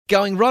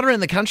Going right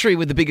around the country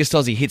with the biggest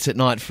Aussie hits at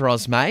night for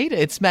Oz Mate.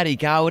 It's Matty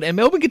Garwood and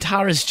Melbourne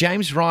guitarist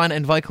James Ryan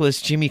and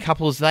vocalist Jimmy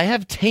Couples. They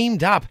have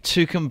teamed up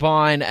to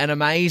combine an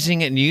amazing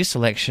new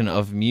selection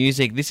of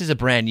music. This is a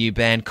brand new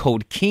band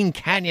called King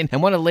Canyon,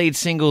 and one of the lead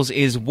singles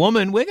is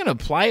Woman. We're going to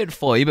play it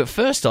for you, but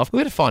first off, we're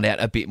going to find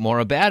out a bit more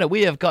about it.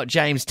 We have got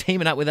James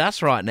teaming up with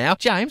us right now.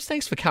 James,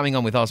 thanks for coming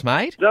on with Oz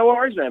Mate. No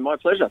worries, man. My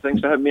pleasure.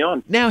 Thanks for having me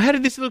on. Now, how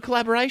did this little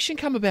collaboration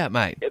come about,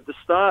 mate? At the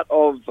start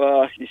of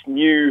this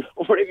new,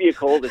 whatever you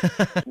call this,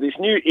 this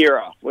new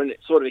era, when it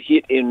sort of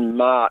hit in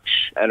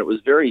March, and it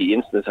was very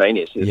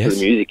instantaneous for the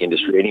music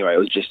industry anyway.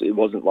 It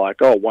wasn't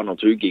like, one or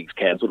two gigs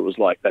cancelled. It was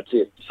like, that's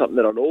it. Something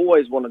that I'd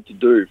always wanted to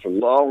do for a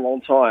long,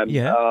 long time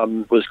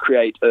was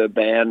create a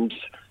band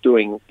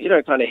doing,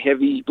 kind of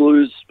heavy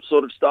blues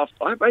sort of stuff.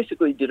 I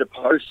basically did a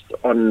post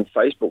on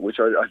Facebook, which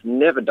I've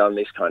never done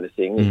this kind of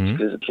thing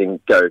because it can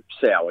go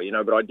sour,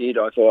 but I did.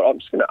 I thought, I'm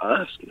just going to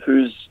ask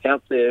who's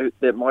out there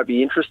that might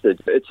be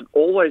interested. It's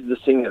always the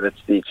singer that's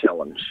the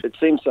challenge. It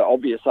seems so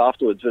obvious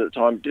afterwards, but at the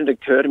time it didn't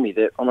occur to me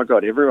that, oh my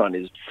God, everyone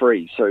is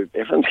free, so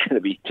everyone's going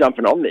to be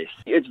jumping on this.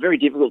 It's very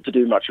difficult to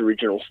do much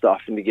original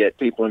stuff and to get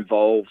people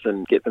involved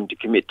and get them to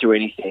commit to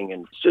anything,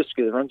 and it's just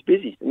because everyone's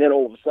busy. And then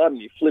all of a sudden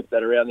you flip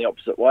that around the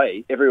opposite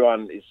way.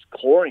 Everyone is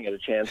clawing at a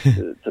chance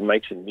to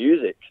make some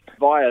music.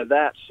 Via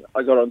that,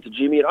 I got on to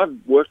Jimmy, and I've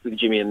worked with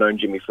Jimmy and known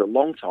Jimmy for a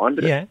long time,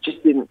 but it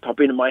just didn't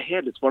pop into my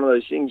head. It's one of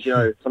those things,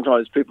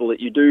 sometimes people that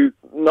you do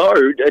know,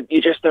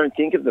 you just don't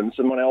think of them.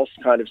 Someone else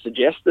kind of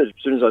suggested.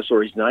 As soon as I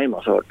saw his name,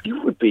 I thought,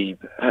 you would be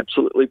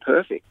absolutely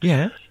perfect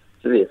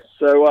for this.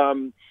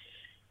 So,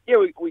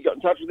 we got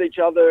in touch with each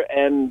other,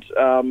 and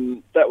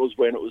that was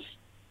when it was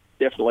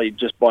definitely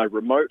just by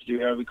remote.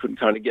 We couldn't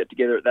kind of get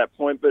together at that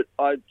point, but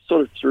I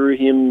sort of threw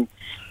him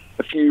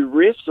a few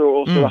riffs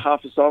or sort of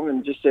half a song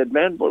and just said,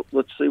 man,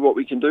 let's see what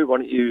we can do. Why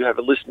don't you have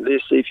a listen to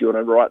this, see if you want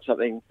to write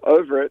something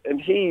over it? And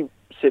he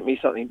sent me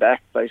something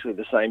back basically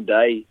the same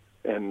day,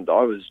 and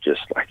I was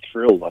just like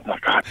thrilled. I'm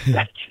like, God,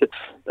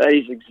 that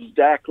is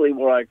exactly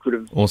what I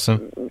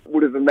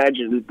would have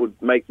imagined would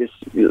make this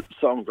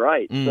song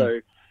great.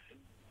 So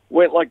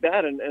went like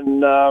that,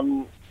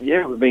 and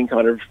we've been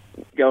kind of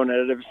going at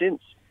it ever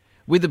since.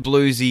 With the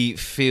bluesy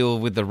feel,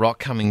 with the rock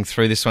coming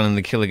through this one and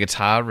the killer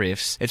guitar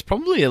riffs, it's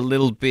probably a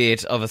little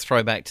bit of a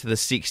throwback to the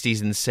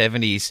 60s and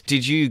 70s.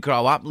 Did you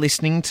grow up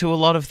listening to a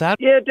lot of that?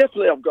 Yeah,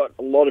 definitely. I've got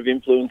a lot of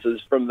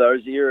influences from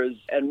those eras,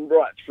 and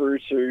right through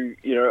to,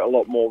 a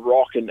lot more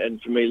rock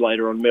and for me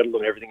later on metal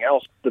and everything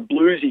else. The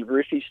bluesy,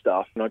 riffy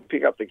stuff, and I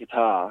pick up the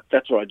guitar,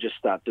 that's what I just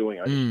start doing.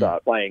 I just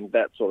start playing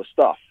that sort of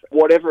stuff.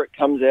 Whatever it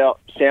comes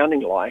out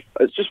sounding like,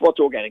 it's just what's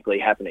organically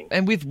happening.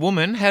 And with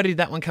Woman, how did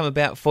that one come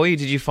about for you?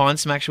 Did you find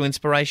some actual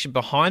inspiration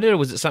behind it, or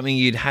was it something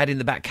you'd had in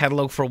the back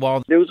catalogue for a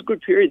while? There was a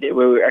good period there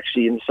where we were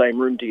actually in the same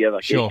room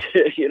together. Sure.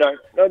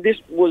 No, this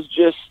was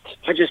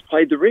I just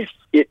played the riff.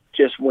 It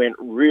just went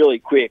really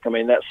quick. I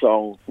mean, that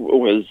song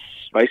was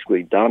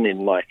basically done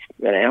in like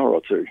an hour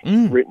or two,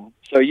 written.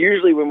 So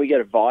usually when we get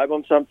a vibe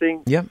on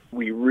something,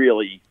 we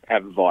really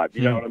have a vibe,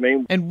 you know what I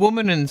mean? And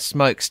Woman and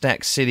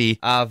Smokestack City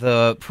are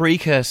the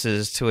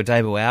precursors to a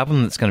debut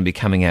album that's going to be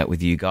coming out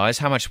with you guys.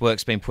 How much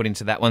work's been put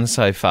into that one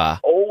so far?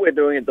 All we're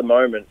doing at the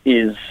moment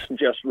is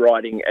just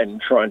writing and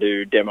trying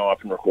to demo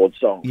up and record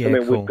songs.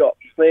 We've got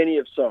plenty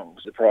of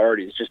songs. The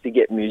priority is just to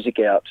get music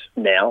out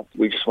now.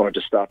 We just wanted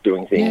to start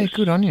doing things. Yeah,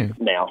 good on you.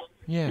 Now.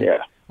 Yeah.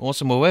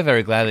 Awesome. Well, we're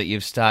very glad that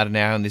you've started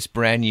now in this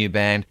brand new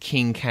band,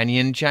 King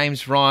Canyon.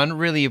 James Ryan,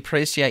 really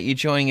appreciate you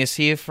joining us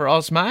here for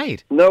Oz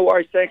Mate. No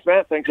worries. Thanks,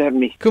 Matt. Thanks for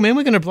having me. Cool, man.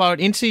 We're going to blow it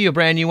into your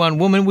brand new one,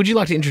 Woman. Would you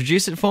like to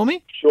introduce it for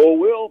me? Sure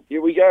will.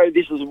 Here we go.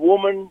 This is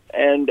Woman,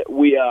 and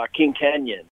we are King Canyon.